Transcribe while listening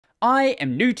I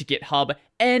am new to GitHub,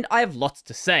 and I have lots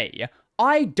to say.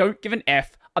 I don't give an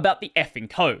F about the effing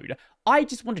code. I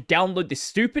just want to download this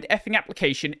stupid effing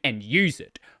application and use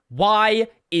it. Why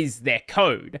is there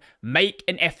code? Make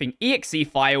an effing exe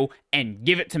file and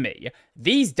give it to me.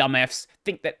 These dumb Fs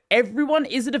think that everyone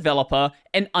is a developer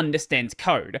and understands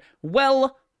code.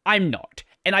 Well, I'm not,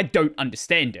 and I don't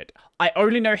understand it. I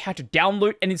only know how to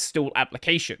download and install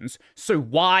applications. So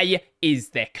why is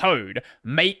there code?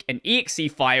 Make an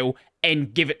exe file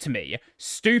and give it to me.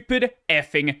 Stupid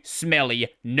effing smelly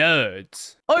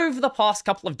nerds. Over the past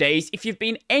couple of days, if you've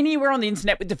been anywhere on the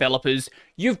internet with developers,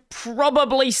 you've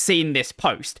probably seen this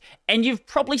post, and you've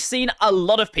probably seen a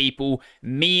lot of people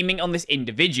memeing on this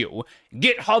individual.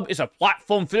 GitHub is a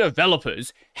platform for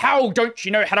developers. How don't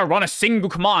you know how to run a single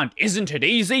command? Isn't it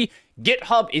easy?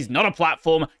 GitHub is not a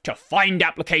platform to find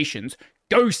applications.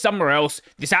 Go somewhere else.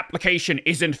 This application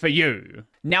isn't for you.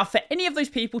 Now, for any of those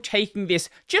people taking this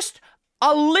just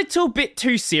a little bit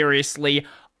too seriously,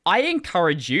 I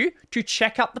encourage you to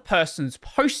check out the person's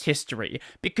post history,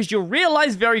 because you'll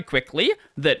realize very quickly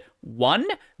that 1,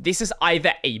 this is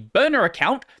either a burner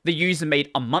account the user made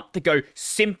a month ago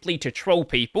simply to troll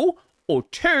people, or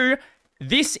 2,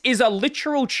 this is a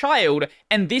literal child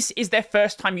and this is their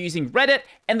first time using Reddit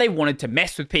and they wanted to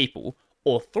mess with people,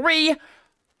 or 3,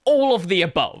 all of the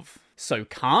above. So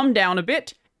calm down a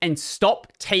bit and stop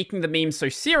taking the meme so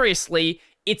seriously.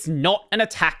 It's not an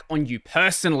attack on you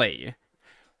personally.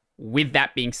 With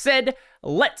that being said,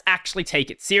 let's actually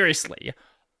take it seriously.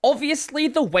 Obviously,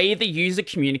 the way the user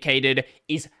communicated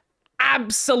is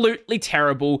absolutely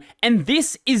terrible, and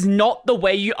this is not the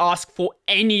way you ask for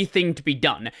anything to be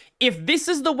done. If this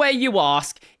is the way you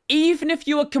ask, even if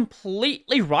you are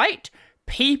completely right,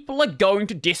 people are going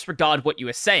to disregard what you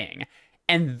are saying.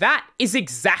 And that is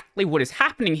exactly what is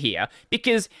happening here,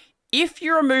 because if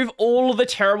you remove all of the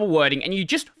terrible wording and you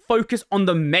just focus on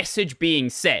the message being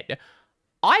said,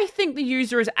 I think the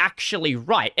user is actually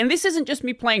right. And this isn't just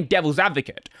me playing devil's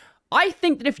advocate. I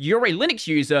think that if you're a Linux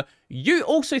user, you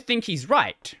also think he's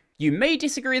right. You may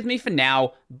disagree with me for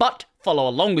now, but follow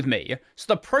along with me. So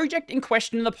the project in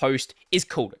question in the post is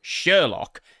called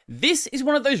Sherlock. This is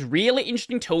one of those really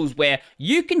interesting tools where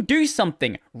you can do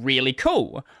something really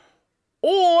cool,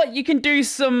 or you can do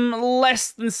some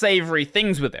less than savory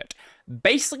things with it.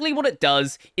 Basically what it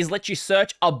does is let you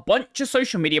search a bunch of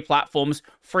social media platforms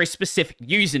for a specific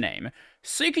username.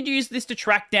 So you could use this to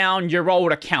track down your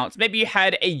old accounts. Maybe you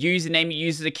had a username you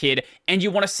used as a kid and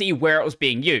you want to see where it was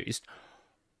being used.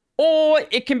 Or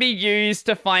it can be used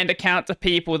to find accounts of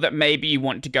people that maybe you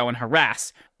want to go and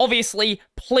harass. Obviously,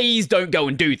 please don't go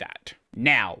and do that.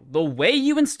 Now, the way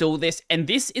you install this, and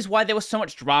this is why there was so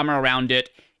much drama around it,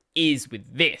 is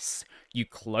with this. You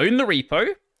clone the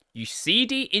repo, you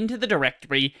cd into the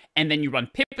directory, and then you run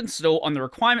pip install on the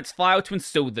requirements file to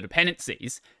install the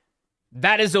dependencies.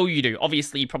 That is all you do.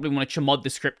 Obviously, you probably want to chmod the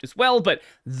script as well, but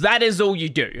that is all you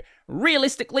do.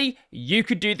 Realistically, you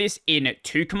could do this in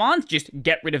 2 commands. Just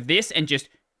get rid of this and just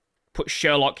put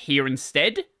Sherlock here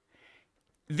instead.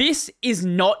 This is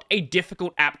not a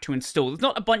difficult app to install. There's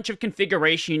not a bunch of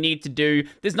configuration you need to do.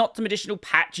 There's not some additional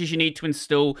patches you need to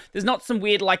install. There's not some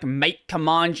weird like make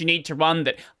commands you need to run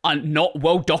that are not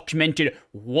well documented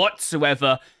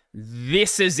whatsoever.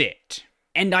 This is it.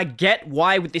 And I get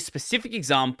why with this specific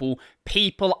example,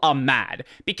 people are mad,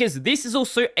 because this is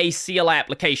also a CLI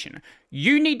application.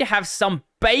 You need to have some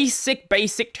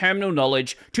basic terminal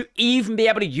knowledge to even be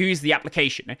able to use the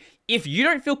application. If you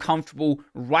don't feel comfortable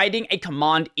writing a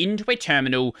command into a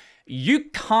terminal, you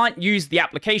can't use the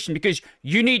application because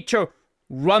you need to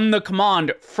run the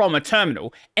command from a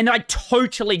terminal. And I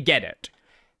totally get it.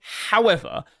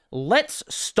 However, let's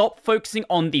stop focusing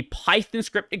on the Python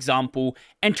script example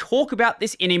and talk about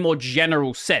this in a more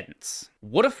general sense.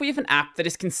 What if we have an app that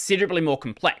is considerably more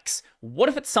complex? What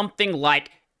if it's something like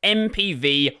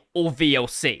MPV or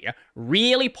VLC?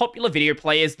 Really popular video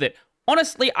players that,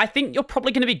 honestly, I think you're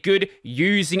probably going to be good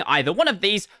using either one of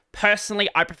these. Personally,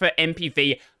 I prefer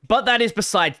MPV, but that is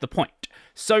besides the point.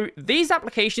 So these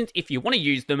applications, if you want to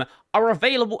use them, are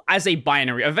available as a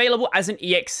binary, available as an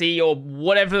exe or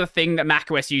whatever the thing that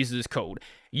macOS users is called.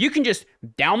 You can just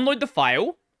download the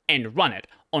file and run it.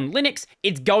 On Linux,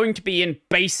 it's going to be in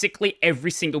basically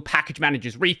every single package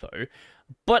manager's repo.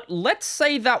 But let's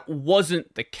say that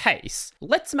wasn't the case.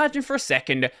 Let's imagine for a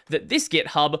second that this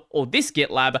GitHub or this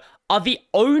GitLab are the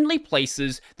only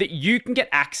places that you can get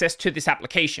access to this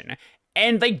application,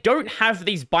 and they don't have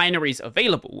these binaries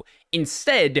available.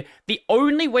 Instead, the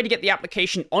only way to get the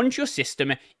application onto your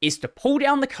system is to pull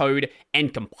down the code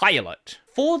and compile it.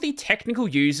 For the technical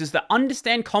users that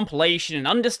understand compilation and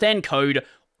understand code,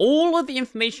 all of the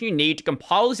information you need to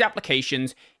compile these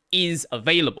applications is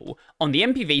available. On the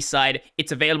MPV side,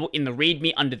 it's available in the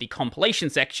README under the compilation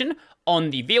section.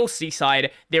 On the VLC side,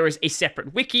 there is a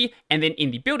separate wiki, and then in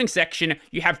the building section,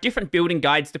 you have different building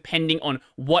guides depending on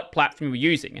what platform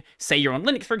you're using. Say you're on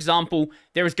Linux, for example,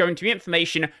 there is going to be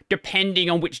information depending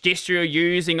on which distro you're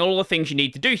using, all the things you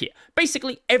need to do here.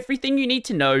 Basically, everything you need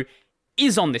to know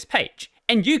is on this page,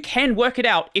 and you can work it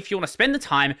out if you want to spend the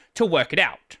time to work it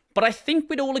out. But I think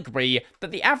we'd all agree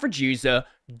that the average user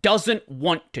doesn't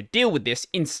want to deal with this.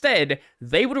 Instead,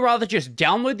 they would rather just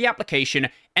download the application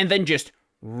and then just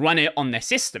run it on their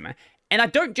system. And I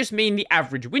don't just mean the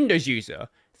average Windows user.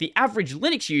 The average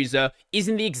Linux user is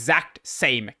in the exact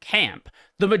same camp.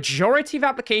 The majority of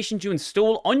applications you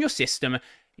install on your system,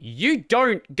 you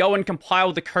don't go and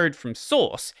compile the code from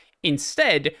source.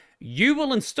 Instead, you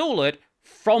will install it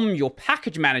from your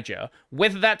package manager,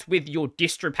 whether that's with your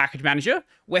distro package manager,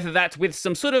 whether that's with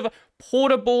some sort of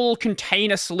portable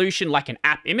container solution like an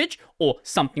app image, or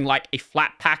something like a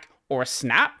Flatpak or a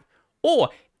Snap, or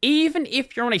even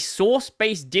if you're on a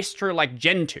source-based distro like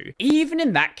Gentoo. Even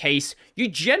in that case, you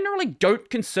generally don't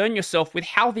concern yourself with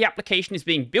how the application is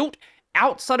being built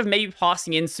outside of maybe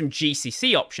passing in some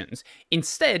GCC options.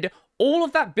 Instead, all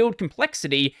of that build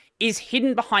complexity is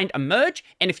hidden behind a merge,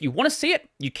 and if you want to see it,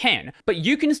 you can. But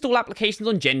you can install applications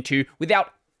on Gentoo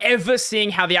without ever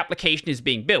seeing how the application is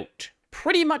being built.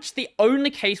 Pretty much the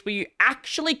only case where you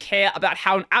actually care about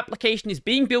how an application is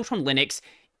being built on Linux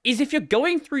is if you're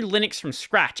going through Linux from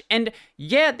scratch. And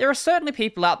yeah, there are certainly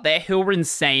people out there who are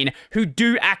insane who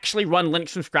do actually run Linux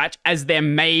from scratch as their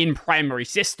main primary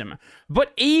system.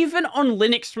 But even on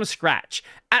Linux from scratch,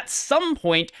 at some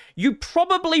point, you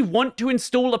probably want to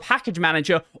install a package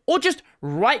manager or just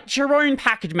write your own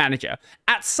package manager.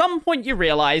 At some point you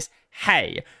realize,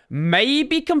 hey,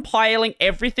 maybe compiling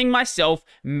everything myself,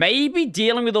 maybe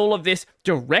dealing with all of this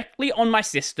directly on my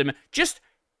system just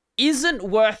isn't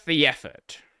worth the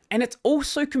effort. And it's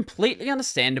also completely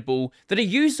understandable that a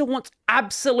user wants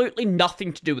absolutely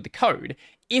nothing to do with the code.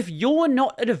 If you're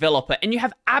not a developer and you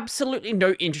have absolutely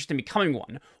no interest in becoming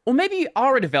one, or maybe you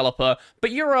are a developer,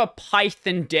 but you're a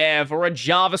Python dev or a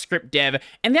JavaScript dev,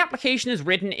 and the application is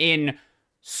written in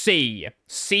C,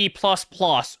 C++,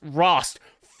 Rust,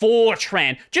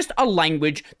 Fortran, just a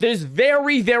language that is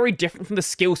very, very different from the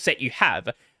skill set you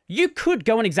have, you could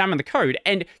go and examine the code,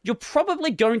 and you're probably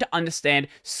going to understand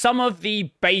some of the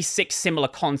basic similar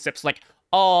concepts like,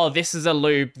 oh, this is a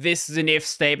loop, this is an if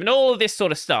statement, all of this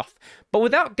sort of stuff. But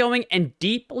without going and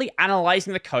deeply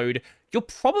analyzing the code, you're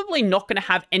probably not going to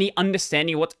have any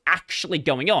understanding of what's actually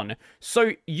going on.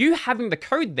 So you having the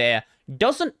code there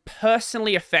doesn't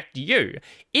personally affect you.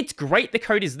 It's great the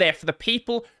code is there for the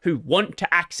people who want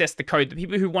to access the code, the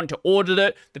people who want to audit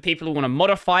it, the people who want to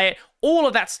modify it, all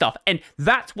of that stuff. And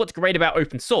that's what's great about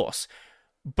open source.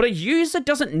 But a user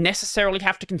doesn't necessarily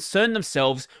have to concern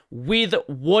themselves with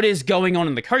what is going on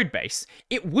in the code base.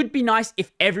 It would be nice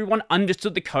if everyone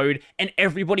understood the code and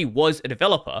everybody was a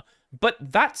developer, but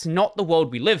that's not the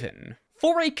world we live in.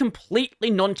 For a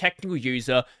completely non-technical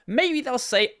user, maybe they'll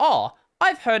say, oh,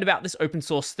 I've heard about this open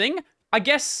source thing. I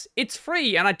guess it's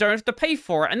free and I don't have to pay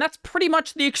for it. And that's pretty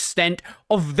much the extent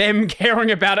of them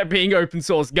caring about it being open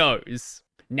source goes.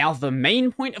 Now, the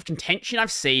main point of contention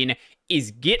I've seen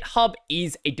is GitHub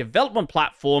is a development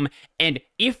platform, and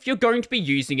if you're going to be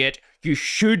using it, you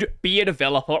should be a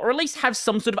developer, or at least have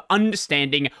some sort of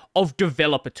understanding of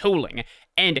developer tooling.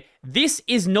 And this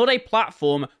is not a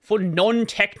platform for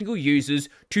non-technical users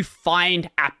to find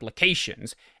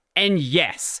applications. And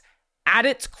yes, at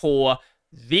its core,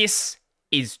 this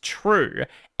is true.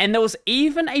 And there was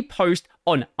even a post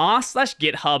on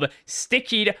r/GitHub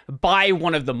stickied by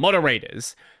one of the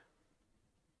moderators.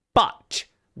 But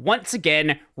once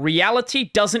again, reality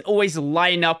doesn't always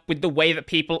line up with the way that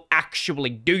people actually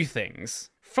do things.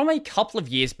 From a couple of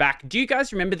years back, do you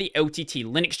guys remember the LTT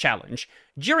Linux challenge?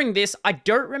 During this, I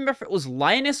don't remember if it was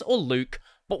Linus or Luke,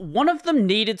 but one of them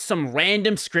needed some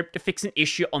random script to fix an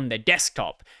issue on their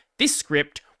desktop. This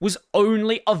script was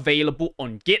only available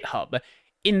on GitHub.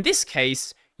 In this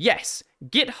case, yes,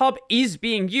 GitHub is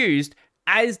being used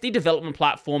as the development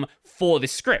platform for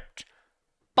this script.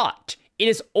 But it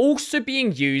is also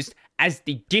being used as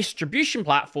the distribution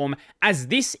platform, as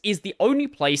this is the only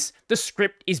place the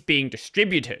script is being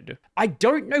distributed. I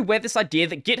don't know where this idea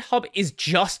that GitHub is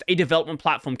just a development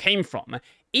platform came from.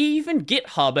 Even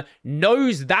GitHub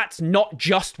knows that's not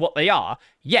just what they are.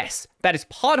 Yes, that is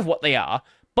part of what they are,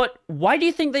 but why do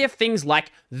you think they have things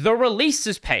like the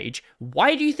releases page?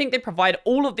 Why do you think they provide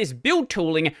all of this build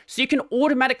tooling so you can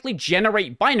automatically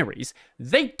generate binaries?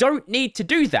 They don't need to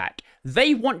do that.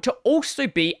 they want to also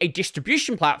be a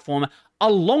distribution platform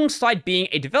alongside being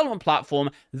a development platform.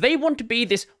 They want to be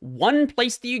this one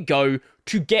place that you go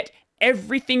to get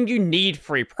everything you need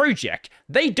for a project.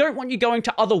 They don't want you going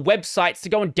to other websites to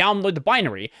go and download the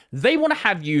binary. They want to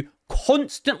have you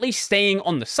constantly staying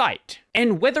on the site.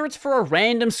 And whether it's for a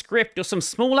random script or some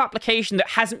small application that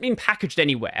hasn't been packaged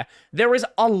anywhere, there is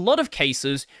a lot of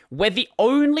cases where the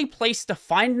only place to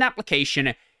find an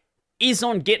application is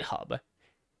on GitHub.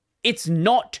 It's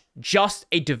not just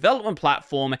a development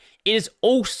platform, it is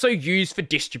also used for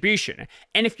distribution.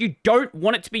 And if you don't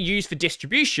want it to be used for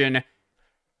distribution,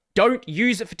 don't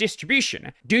use it for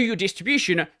distribution. Do your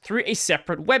distribution through a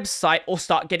separate website or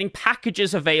start getting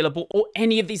packages available or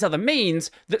any of these other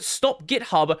means that stop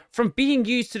GitHub from being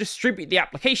used to distribute the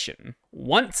application.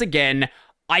 Once again,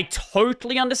 I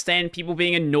totally understand people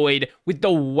being annoyed with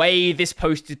the way this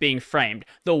post is being framed,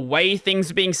 the way things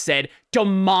are being said,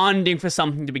 demanding for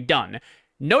something to be done.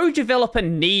 No developer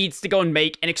needs to go and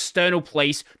make an external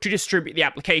place to distribute the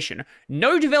application.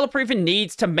 No developer even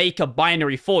needs to make a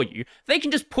binary for you. They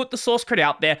can just put the source code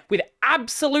out there with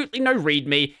absolutely no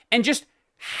README and just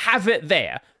have it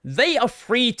there. They are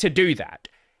free to do that.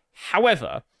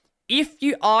 However, if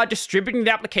you are distributing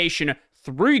the application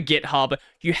through GitHub,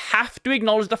 you have to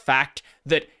acknowledge the fact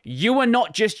that you are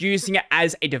not just using it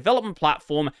as a development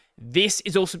platform, this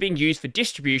is also being used for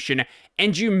distribution,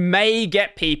 and you may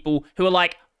get people who are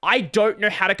like, I don't know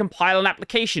how to compile an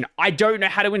application, I don't know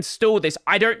how to install this,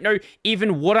 I don't know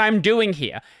even what I'm doing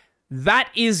here. That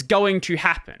is going to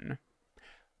happen.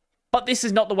 But this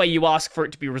is not the way you ask for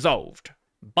it to be resolved.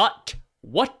 But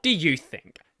what do you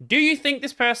think? Do you think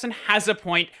this person has a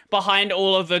point behind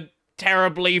all of the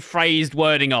terribly phrased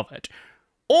wording of it?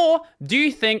 Or do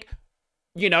you think,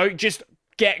 just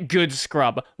get good,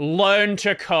 scrub, learn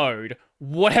to code,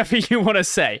 whatever you want to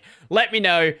say? Let me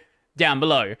know down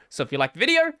below. So if you like the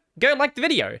video, go like the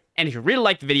video. And if you really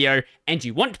like the video and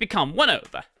you want to become one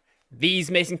of these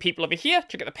amazing people over here,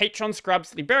 check out the Patreon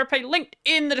Scrubs Libera Pay linked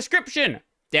in the description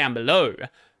down below.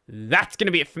 That's going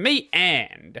to be it for me,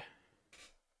 and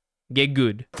get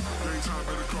good.